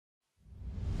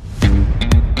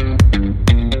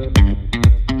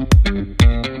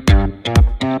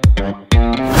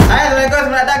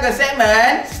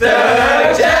Segmen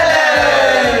Sterk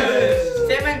Challenge.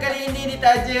 Segmen kali ini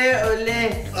ditaja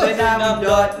oleh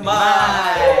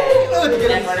Senam.my.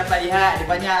 Yang kau dapat lihat, dia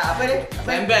banyak apa dia?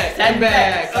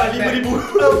 Sandbag. 5,000.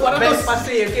 400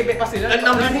 pasir. Okey, beg pasir. 6,000.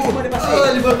 Semua dia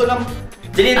pasir.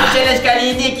 506. Jadi untuk challenge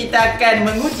kali ini kita akan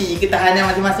menguji ketahanan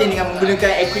masing-masing dengan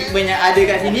menggunakan equipment yang ada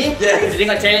kat sini. Kita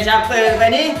tengok challenge apa lepas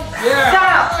ni.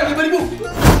 Start!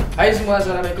 5,000. Hai semua,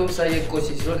 Assalamualaikum. Saya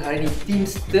Coach Isrul. Hari ni Team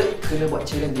Sterk kena buat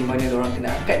challenge di mana diorang kena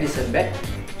angkat di sandbag,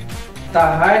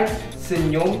 tahan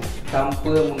senyum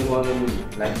tanpa mengeluarkan bunyi.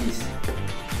 Like this.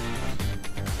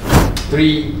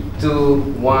 3,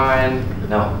 2, 1,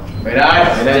 now.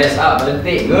 Badan chest up,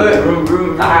 melentik.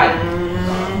 Good. Tahan.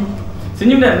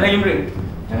 Senyum dah, lagi break.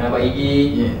 Jangan nampak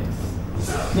gigi. Yes.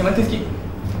 Ni mata sikit.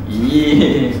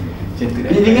 Macam tu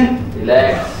dah. Ni dengan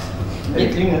Relax. Ni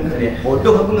telinga dia.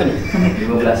 Bodoh apa kau ni?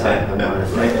 15 saat.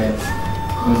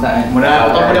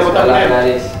 Murah, potong pada potong kan.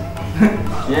 Haris.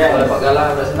 Kalau dapat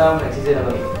galah tak senang, next season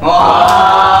apa ni?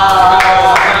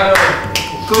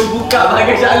 Kau buka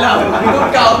bahagian Syaklam.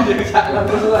 Kau je Syaklam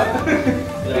tu surat.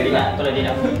 Kalau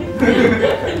dia nak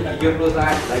 30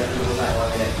 saat, lagi 30 saat.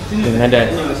 Senyum dah.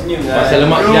 senyum Pasal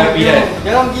lemak dia api dah.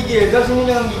 Jangan gigil, kau senyum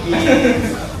jangan gigil.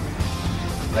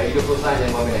 Lagi 20 saat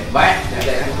jangan buat minit. Baik.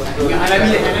 Jangan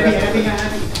alami.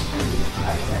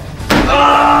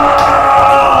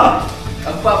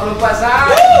 44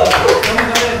 saat.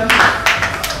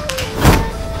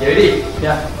 Okay, ready?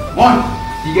 Ya.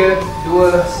 3,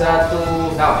 2,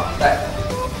 1, now. Start.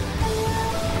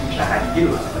 Tahan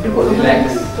dulu.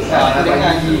 Relax. Tak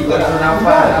nampak gigi. Kau nak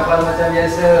nafas macam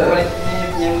biasa.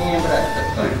 Yang ni yang berat.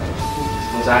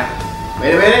 10 saat.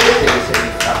 Beres.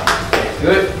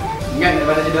 Good. Ingat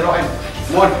daripada jadi rock kan.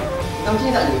 Mon. Kita macam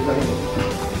ni tak boleh kau ni.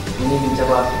 Ini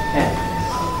mencabar. Dia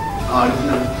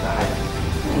senang.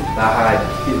 Tahan.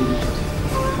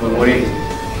 Boleh.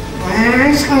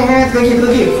 Sekarang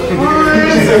lagi.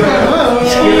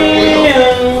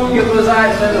 30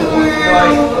 saat selalu.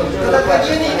 Kau tak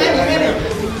kerja ni kan ni.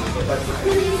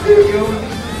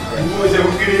 Macam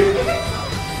muka dia.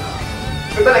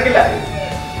 Kau tak nak gelak?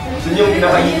 Senyum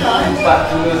kena bagi.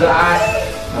 40 saat.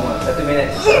 1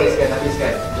 minit.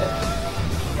 Habiskan.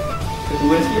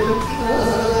 Ketua sikit tu.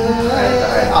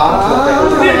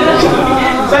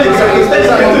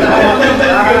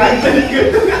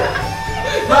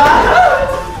 Tahan.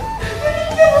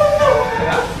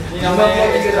 Ini namanya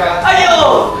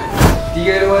Ayo.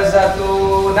 3, 2,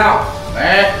 1, now.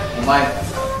 Umar.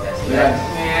 Relax.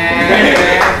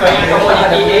 Kau bawa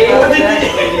DDA.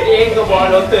 Kau bawa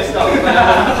lotus tau.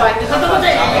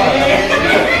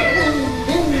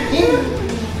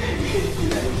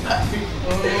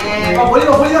 Boleh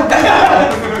lah.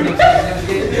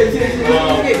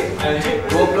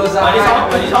 20 saat. Balik sama.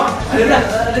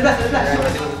 Ada belas.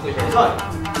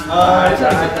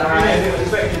 Tahan.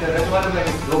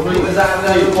 20 saat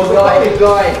lagi.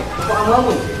 Goy. Kau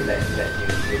lama. Relax.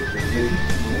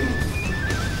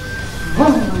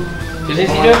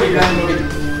 Sikit lagi.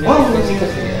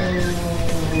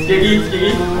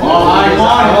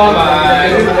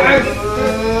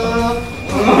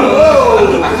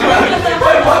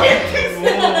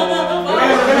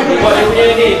 Buat dia punya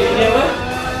ni apa?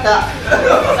 Tak.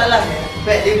 Salah.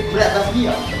 Beg dia berat atas gigi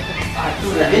tau. Itu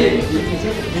dah dia.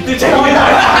 Itu cakap dia.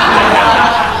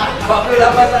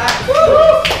 48 saat.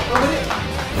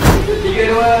 3,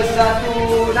 2,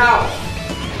 1, now.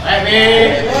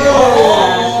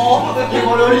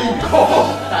 Kimolori.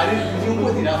 Tak ada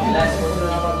jumpa tidak. Relax,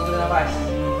 kontrol nafas.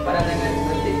 Badan jangan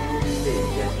berhenti.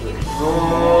 Yes, good.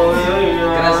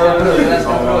 Keraskan perut.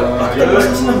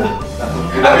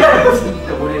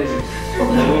 Tak boleh lagi.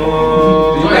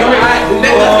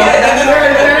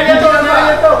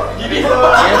 Gini.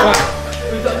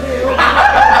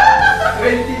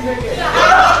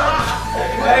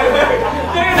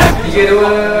 3, 2,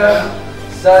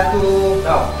 1,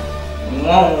 now.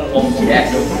 Yes.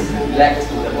 Relax.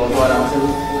 Tak buang-buang dalam masa tu.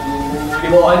 Di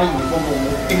bawah ni.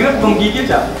 Kena potong gigi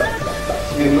je.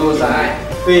 30 saat.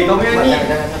 Weh, kau punya ni.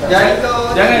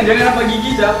 Jangan nampak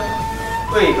gigi je.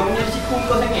 Weh, kau punya siku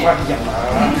kau sangat.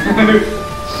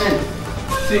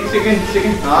 Second.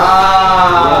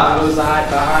 30 saat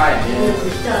tahan.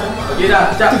 Okey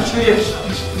dah, cap.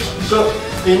 Go.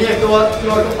 Ini keluar ke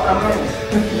Pak Ramlan.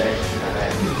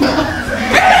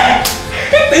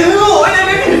 Tengok mana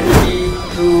ni.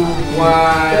 3, 2,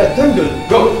 1, Tundul.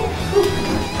 go.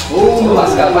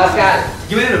 Pascal.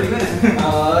 Gimana?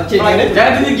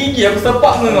 Jangan tunjuk gigi, aku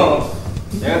sepak kau.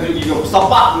 Jangan tunjuk gigi, aku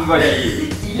sepak kau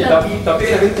jadi. Tapi nak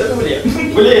bentuk tu boleh?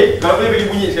 Boleh. Kalau boleh bagi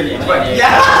bunyi sekali. Cepat.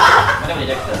 Mana boleh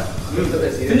jaga?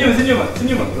 Senyum.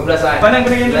 15 saat. Pandang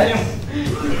kena senyum.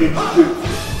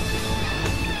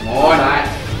 On.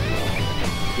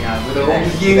 Ya, betul orang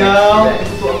gigi kau.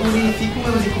 Untuk aku ni siku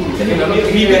memang siku.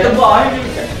 Bibir tebal ni.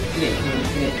 Sini.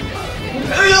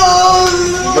 Ayo.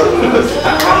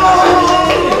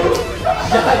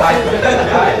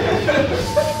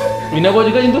 Mina buat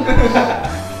juga macam tu.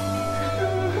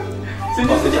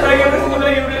 Senyum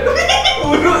lagi.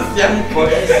 Urus yang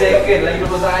 40 second lagi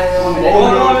 20 saat.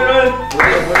 Mirol.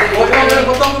 Boleh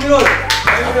potong Mirol.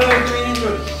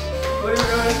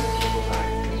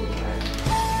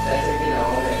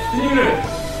 Sini Mirol.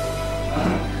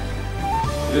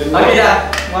 Okey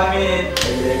dah. 1 minit.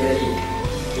 Lagi.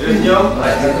 Senyum.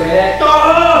 1 minit.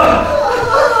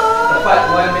 Tepat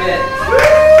 1 minit.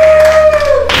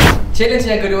 Challenge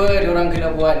yang kedua, diorang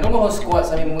kena buat normal squat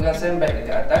sambil memegang sandbag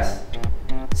dekat atas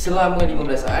selama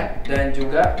 15 saat dan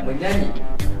juga menyanyi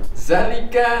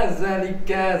Zalika.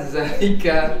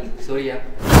 Sorry ya.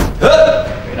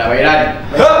 Baiklah.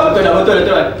 Betul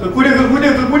dah.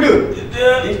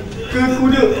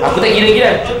 Kekuda. Aku tak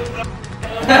kira.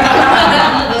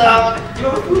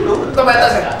 Kau main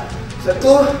atas kan?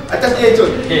 Satu, atas dia Jun.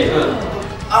 Okey.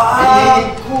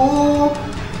 Aku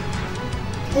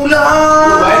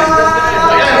pulang.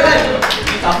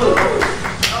 Apa?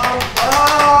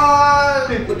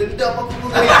 Berdendam aku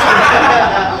pulang.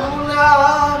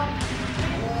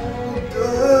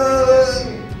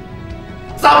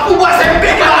 Sapu buat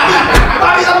sempit lah.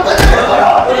 Mami sapu buat sempit.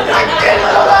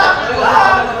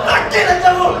 Sakit dah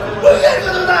sapu. Bukan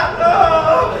kau tu tak.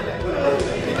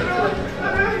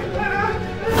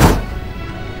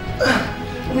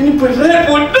 Ini berat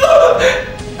bodoh.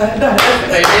 Dah.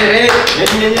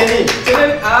 Nyanyi.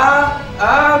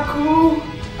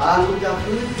 Aku dah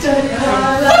percaya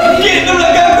lagi. Itu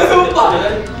belakang aku sumpah.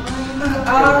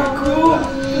 Aku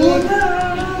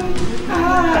pulang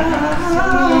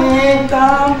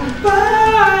tanpa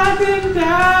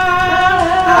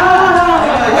dendam.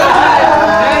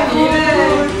 Nyanyi deh.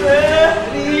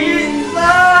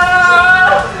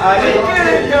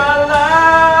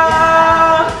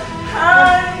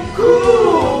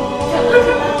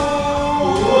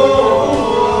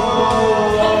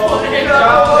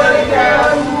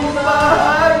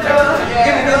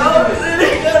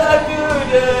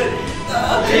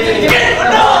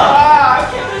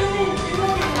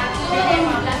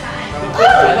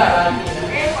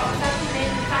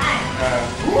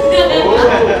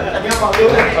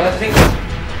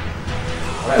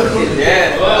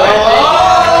 Yes.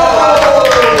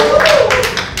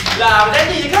 Lah,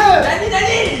 nyanyi ke?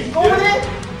 Nyanyi. Kau boleh?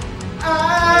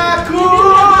 Aku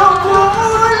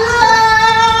pulang.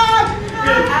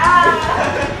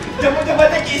 Jemput-jemput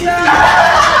kisah.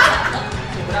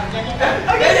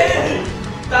 Okey.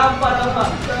 Tanpa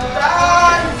dendam.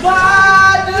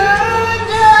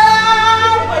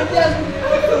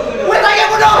 Weh, tak kira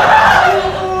bodoh.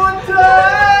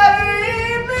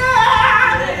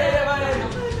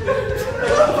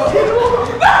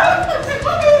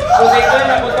 Pusingkan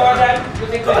nak potong kan?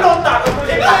 Pusingkan. Kau lontak kau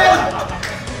pusingkan.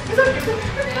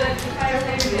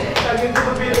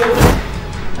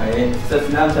 Hai,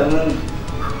 senam sama.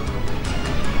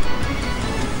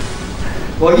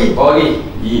 Lagi.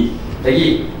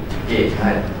 Lagi. Okey,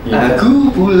 Aku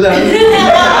pulang.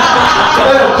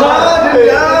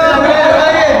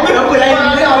 Apa lain?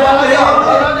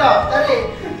 Tarik.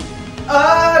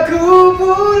 Aku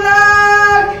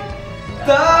pulang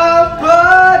tanpa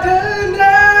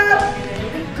dendam.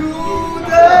 Ku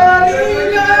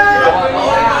teringat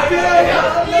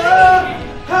kepada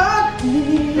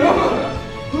hatimu.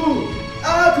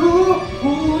 Aku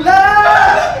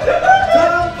pulang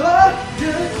tanpa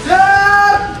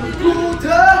dendam. Ku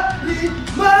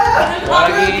terima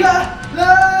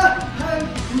kekalahanku.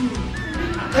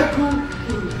 Aku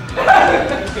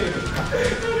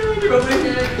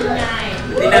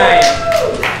Tinai.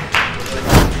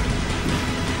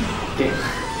 Okey.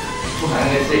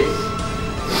 Angin six.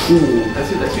 Tak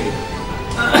sih.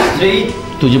 Jadi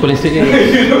Tu je paling straight ni.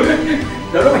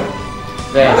 Dah main.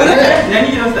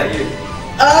 Nyanyi kita start je.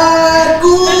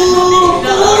 aku pulang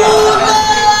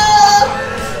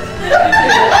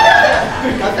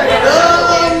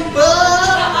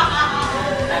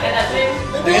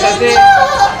Jangan tak straight.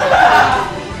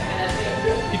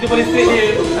 Itu paling straight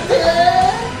dia.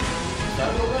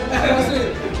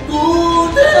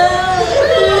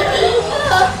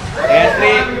 Jangan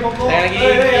straight. Jangan lagi.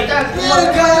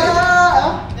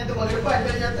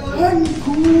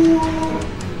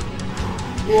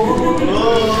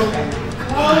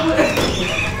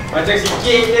 Macam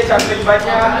sikit je sampai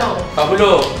banyak.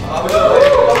 40.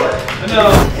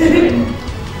 Benar.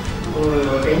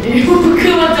 Ini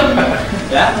buka macam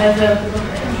Ya? macam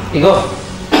Go.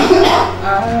 Aku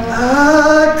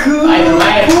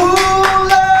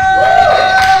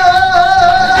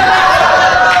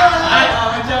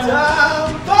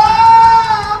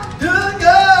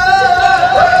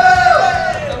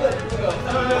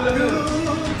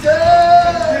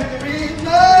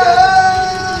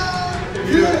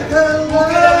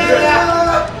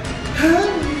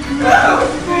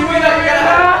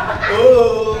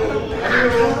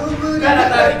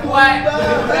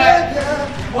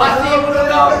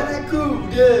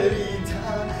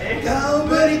kau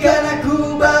berikan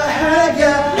aku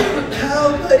bahagia,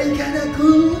 kau berikan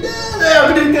aku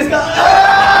aku derita sekarang.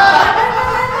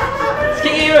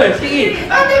 Sikit lagi bro, sikit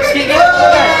lagi. Sikit lagi.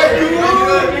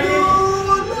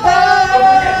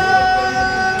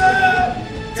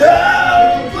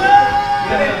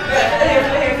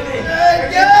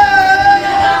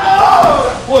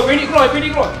 Oh, pendek keluar.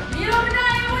 Mirol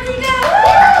menang yang bertiga.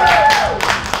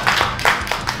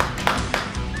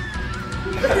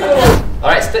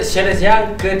 Alright, start challenge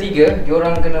yang ketiga.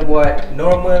 Diorang kena buat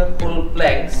normal pull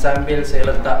plank sambil saya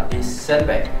letak di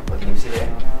sandbag. Okey, ni sila.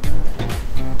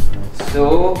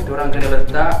 So, diorang kena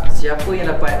letak. Siapa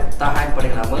yang dapat tahan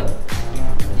paling lama,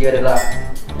 dia adalah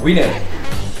winner.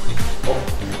 Oh,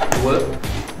 2.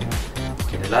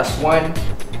 Okay, the last one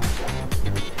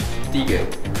 3.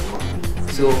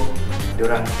 So,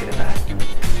 diorang kena tahan.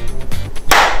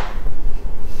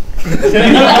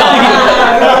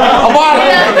 Apa?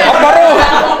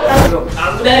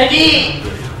 Dari.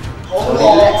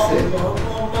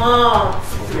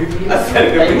 Asal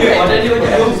dia punya order dia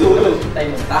macam gongsu tu.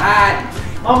 Tahan.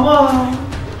 Mama.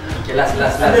 Okay, last.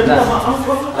 Kau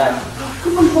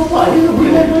papa dia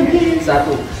boleh lagi. 1.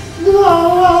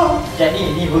 Jadi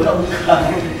ni baru nak buka.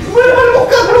 Boleh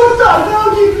buka kerotak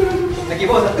lagi. Lagi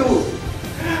bawah 1.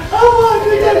 Apa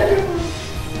dia jadi?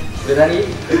 Berani?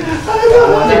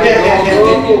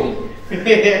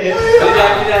 Sikit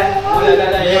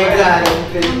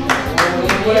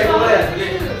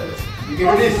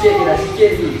lagi.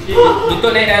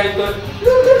 Lutut naik dah, lutut.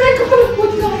 Lutut naik kepala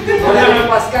pocong. Boleh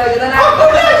Pascal ke tanah? Aku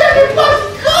nak jadi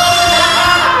Pascal.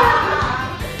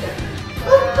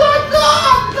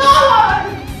 Kau.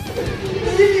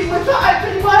 Ini masalah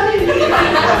peribadi.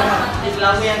 Ini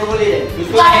selama yang kau boleh.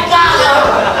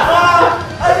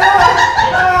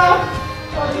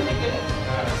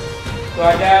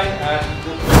 Keadaan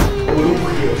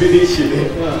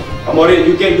Amorin,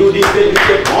 you can do this, you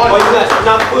can. Kau ingat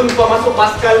kenapa kau masuk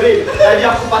Pascal, Rin? Tadi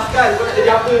aku Pascal, kau nak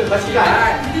jadi apa? Pascal.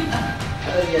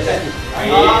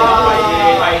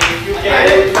 Baik. You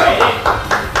can.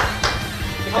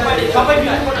 Sampai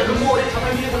bila kau nak gemuk, Rin?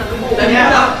 Sampai bila kau nak gemuk? Dan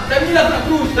bila aku nak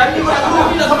terus.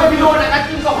 Sampai bila orang nak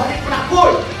kaki kau balik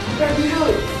penakut? Sampai bila?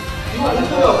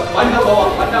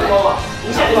 Pandang bawah.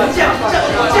 Ucap.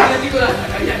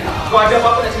 Kau ada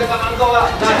apa-apa nak cakap kat kau lah?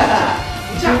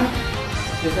 Ucap.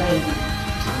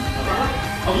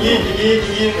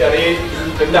 Gigi, Rin.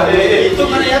 Rendah dia. Itu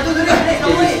mana yang tu tadi?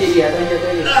 Sikit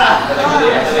lagi.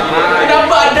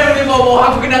 Kenapa ada di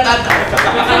bawah? Aku kena tatap.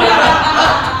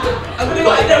 Aku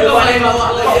tengok ada kau main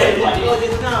bawah lagi.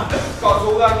 Kau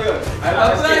seorang je.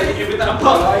 Kita tak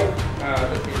nampak.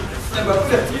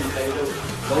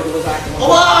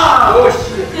 Wah!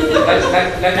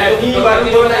 Ni baru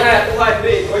kau nak Tuhan,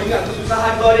 Rin. Kau ingat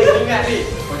kesusahan kau, Rin. Ingat, Rin.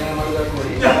 Kau jangan malu aku,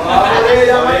 Rin.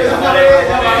 Jangan.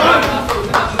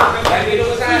 lagi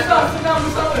 2 saat. Senang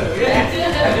bersama.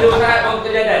 Lagi 2 saat baru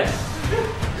terjadan.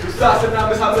 Susah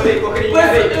senang bersama, Rin. Kau kena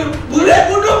ingat, Rin.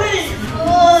 Bulat bodoh ni.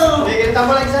 Kita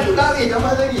tambah lagi satu kali.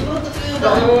 Tambah lagi.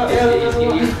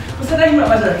 Pesan dari mak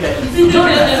masyarakat. Jom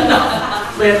senang.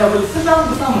 Supaya tak boleh senang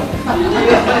bersama.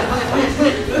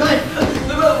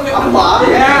 Apa?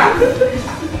 Ya. Betul.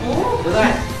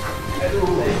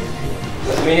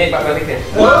 1 minit 14 detik.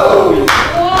 Wow.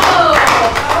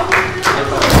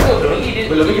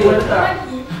 Belum lagi boleh letak.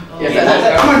 Ya,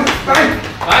 tak. Aman. Tahan.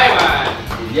 Hai, man.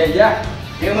 Ya.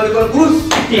 Jangan malukan kurus.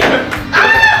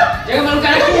 Jangan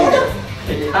malukan aku.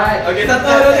 Hai. Okey, satu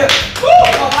lagi.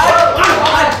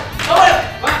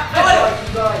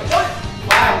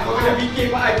 Kau kena fikir,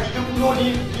 Pak. 30 ni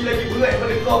lagi berat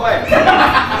daripada kau, Pak.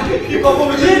 Kau pun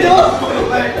macam tu. Kau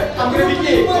kena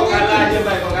fikir. Kau kalah je,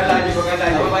 Pak. Kau kalah je. Kau kalah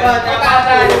je,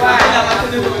 Pak. Kalah masa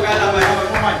tu kau kalah, Pak.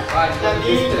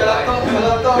 Jadi kalau kau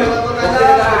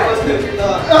kalah,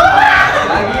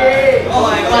 Lagi. Oh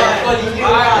my god. Kau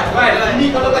lihat. Pak. Ini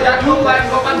kalau kau jatuh, Pak.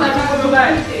 Kau patah cuma tu, Pak.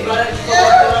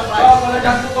 Kalau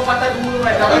jatuh kau patah dulu,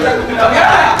 Pak. Jangan jatuh dulu.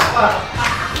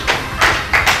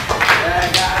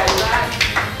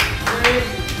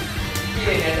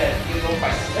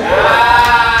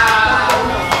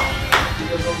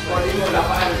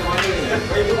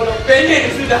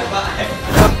 Pendek sudah, Pak.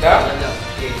 Dah?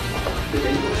 Okey.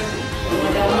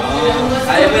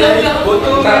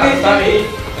 Tak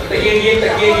gigi.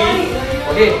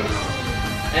 Okay.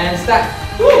 And start.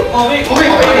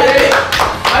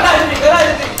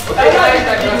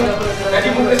 Tadi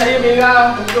muka saya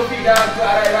merah, muka Fik dah ke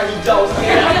arah hijau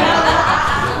sikit.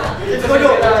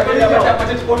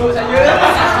 Macam cekodok saya.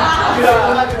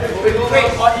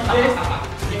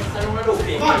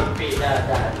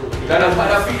 Dah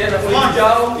nampak dah Fik dah nak boleh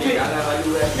hijau. Jangan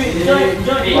malu kan. Fik,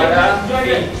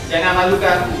 Jangan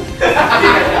malukan aku.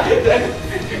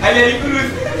 Ali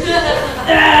kurus.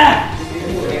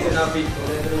 Senam Fik.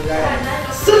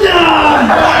 Senam!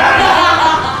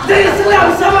 Saya senam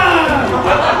sama!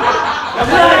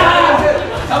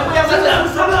 Siapa yang Senam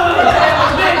sama!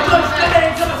 Ikut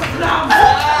sekali sama senam!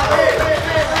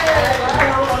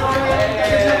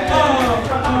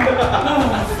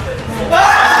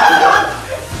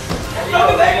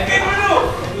 Berapa second dulu?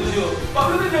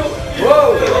 47.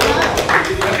 Wow.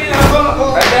 Tapi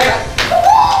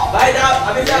baik dah,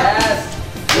 habis dah. Yes.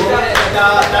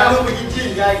 Dah lu pergi gym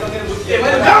guys, kau kena bukti.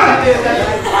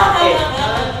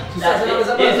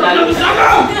 Selalu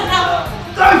bersama.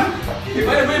 Di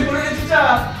mana boleh perut dan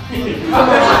cicak?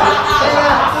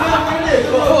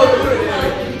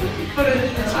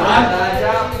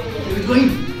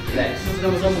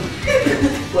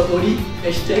 Buat body,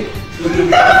 hashtag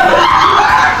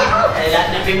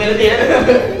Nak famous lebih lah.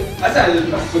 Asal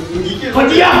menggigil. kau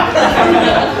diam!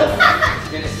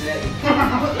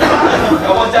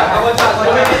 Kawan cak. 10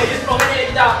 minit lagi, 10 minit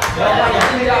kejap.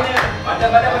 Badan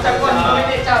macam kau 10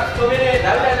 minit cap, 10 minit.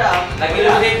 Dah. Lagi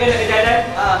 2 second nak kejadian.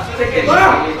 10 second.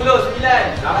 10,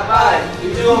 9, 8,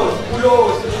 7, 10,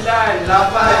 9,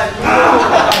 8, 7.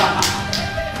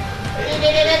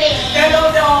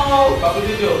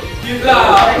 47. Gila.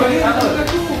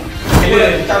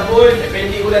 Bila campur,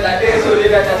 pendek pun dah tak ada, so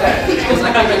dia dah tak.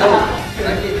 Sakit tahu.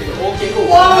 Okey kau.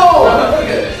 Wow!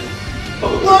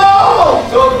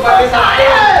 So kepada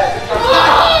saya.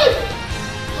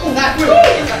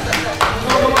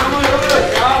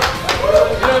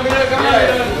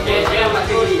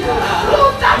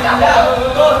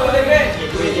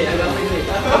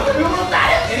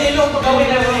 Ini lu untuk kau ni.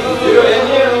 Mirol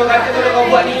ni lu kata kalau kau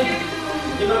buat ni.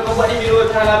 Kalau kau buat ni Mirol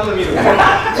terlalu lama Mirol.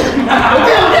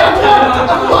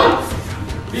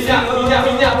 Minyak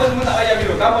pun semua tak payah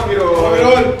Mirol. Come on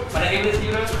Mirol. Pada kamera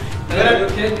sikit bro. Mirol.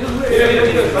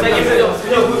 Pada kamera jom.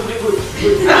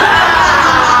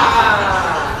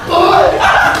 Good.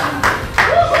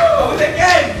 Kamu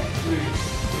second.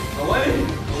 Awal Mirol.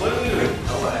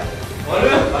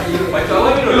 Baca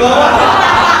awal Mirol.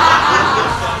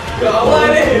 Awal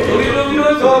ni.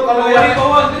 Mirol. So kalau yang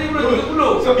bawah tadi bro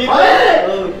 30. So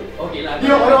Mirol. Okeylah.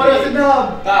 Dia orang-orang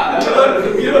senam. Tak,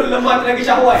 Mirol lemah tenaga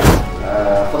syahwat.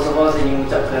 First of all, saya ingin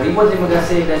mengucapkan ribuan terima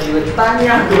kasih dan juga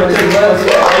tahniah kepada semua.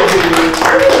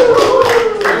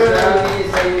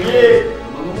 Saya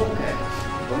mengumumkan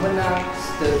pemenang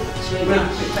Sterk Production.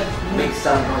 Make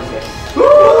some noise guys.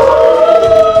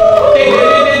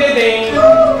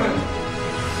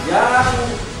 Yang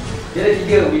dia ada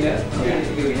 3 winner.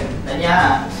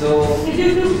 Tanya. So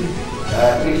tiga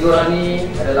orang ni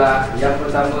adalah yang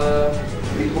pertama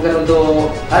ditemukan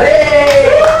untuk Harith.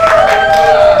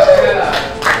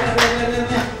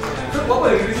 Apa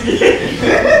lagi di sini?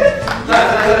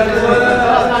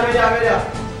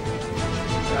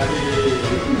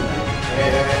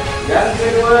 Yang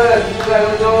kedua ditemukan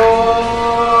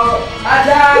untuk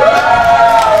Acap.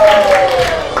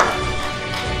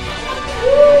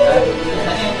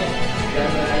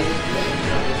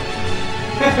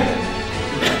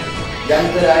 Yang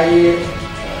terakhir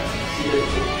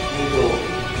untuk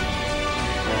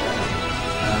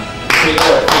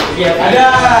Ada.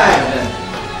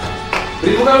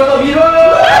 Beri bukan untuk Mirol.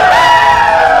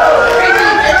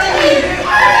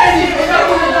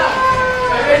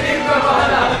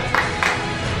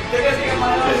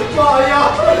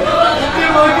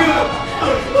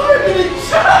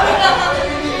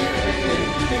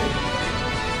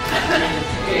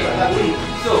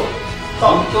 So,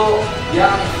 untuk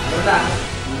yang menang,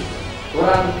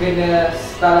 korang kena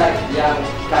Stalk yang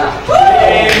kalah.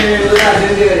 Itulah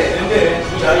denda dia.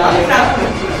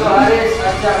 So, Harith,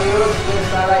 Acap, Mirol, kena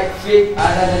Stalk, Fik,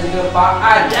 Ada dan juga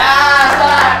Farhan. Ya,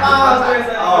 Stalk.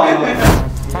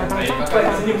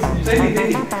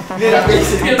 Dia dah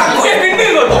habis. Aku yang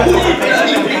kena kau tak bunyi.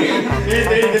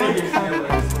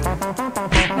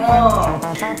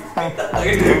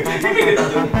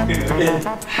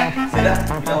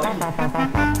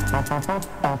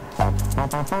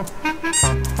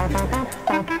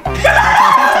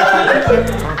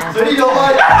 Sorry,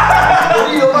 Johan.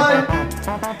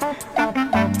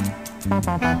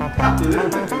 Senyum,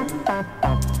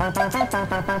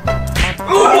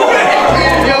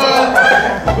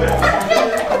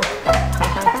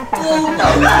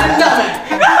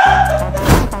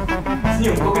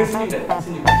 kau kena senyum dah.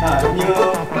 Senyum. Senyum.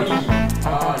 Bagi gigi.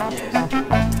 Yes.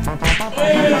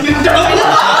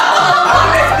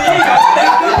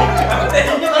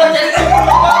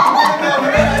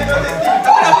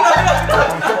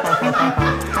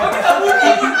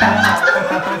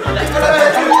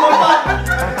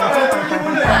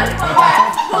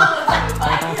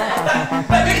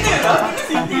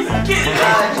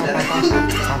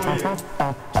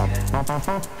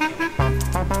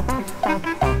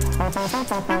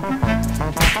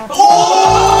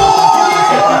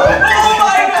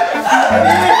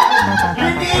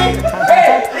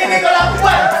 Ini kalau aku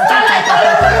buat salah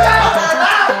kalau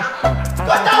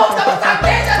kau tahu tak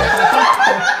sakit je.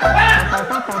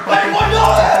 Kau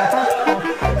bodoh.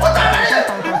 Kau tak ada.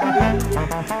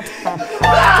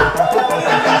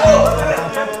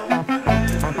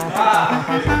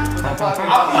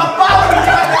 Apa?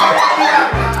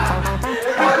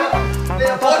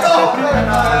 Bodoh.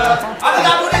 Ada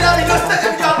kamu ni dah video start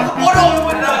kan jawab bodoh.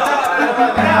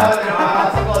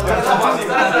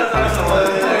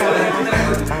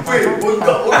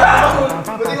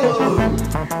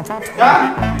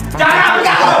 Jangan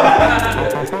kau!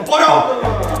 Bodoh!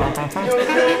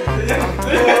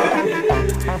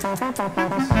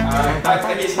 Tak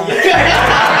sekali sini.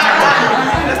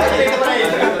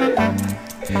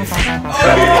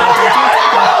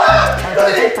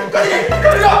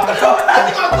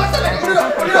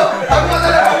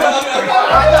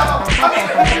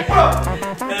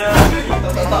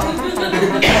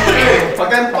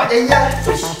 Pakai 4 jaya.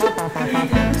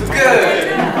 Suka.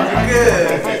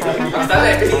 Aku tak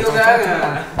like kasi kau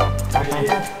sekarang.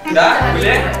 Dah?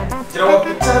 Boleh? Jerawat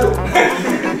pecah tu.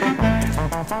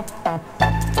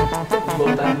 Kau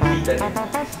tak beli tadi.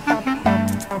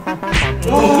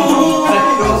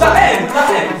 Tak kan?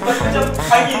 Macam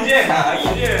angin je.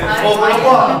 Angin je. Oh,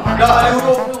 kenapa? Dah ada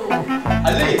huruf.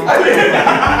 Alif.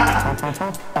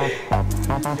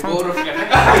 Huruf kan?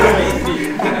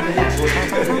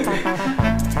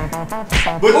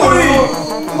 Betul.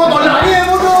 Kau tolak ni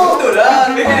bodoh. Betul lah.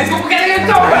 Kau bukan dengan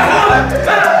kau.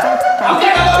 Aku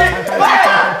tak tahu ni.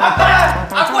 Apa?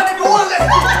 Aku ada 2 kat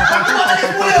sini. Aku tak ada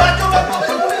 10. Racun aku tak ada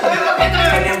 10.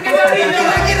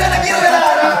 Lagi dah.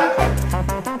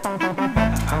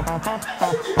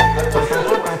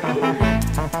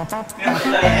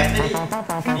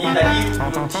 Ni tadi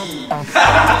huruf G.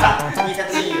 Ni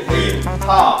satu ni Lim.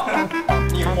 Ha.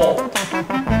 Ni Ho.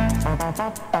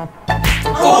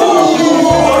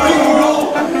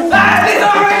 Ni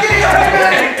seorang lagi.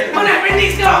 Mana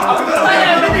appendix kau? Mana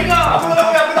appendix kau? Aku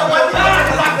tak mati.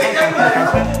 Sakit je aku.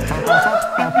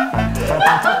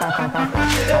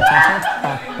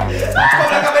 Kau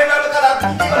belakang memang lu tak nak.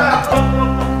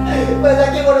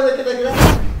 Sakit bodoh sakit.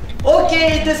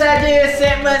 Okey, itu sahaja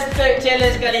segmen Sterk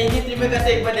Challenge kali ini. Terima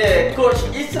kasih kepada Coach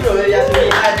Isrul yang sudi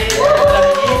hadir pada malam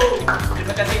ini.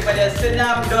 Terima kasih kepada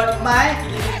Senam.my.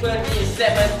 Kita jumpa di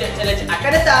segmen Sterk Challenge akan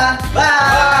datang.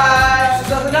 Bye.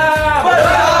 Senam.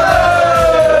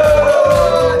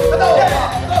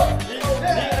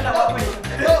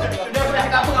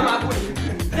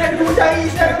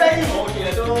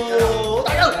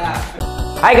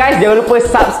 Hai guys, jangan lupa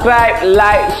subscribe,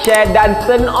 like, share dan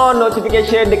turn on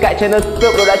notification dekat channel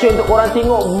Sterk Production untuk korang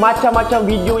tengok macam-macam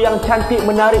video yang cantik,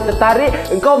 menarik, tertarik.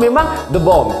 Engkau memang the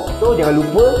bomb. So jangan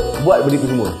lupa buat benda tu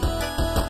semua.